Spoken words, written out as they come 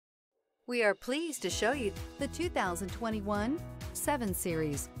We are pleased to show you the 2021 7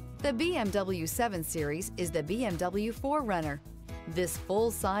 Series. The BMW 7 Series is the BMW 4Runner. This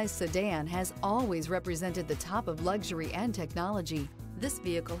full-size sedan has always represented the top of luxury and technology. This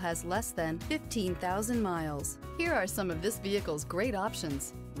vehicle has less than 15,000 miles. Here are some of this vehicle's great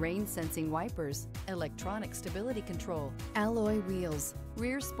options: rain-sensing wipers, electronic stability control, alloy wheels,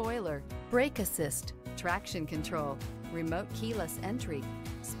 rear spoiler, brake assist, traction control, remote keyless entry,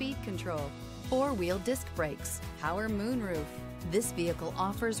 speed control, 4-wheel disc brakes, power moonroof. This vehicle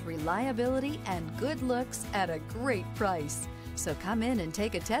offers reliability and good looks at a great price. So come in and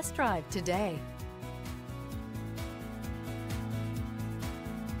take a test drive today.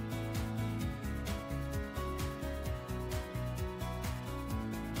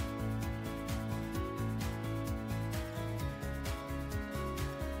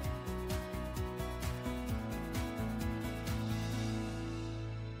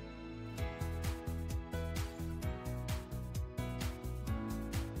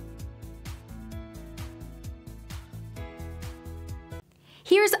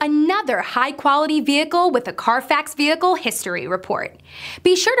 Here's another high-quality vehicle with a CARFAX Vehicle History Report.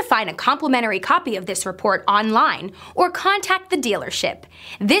 Be sure to find a complimentary copy of this report online or contact the dealership.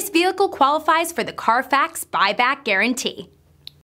 This vehicle qualifies for the CARFAX Buyback Guarantee.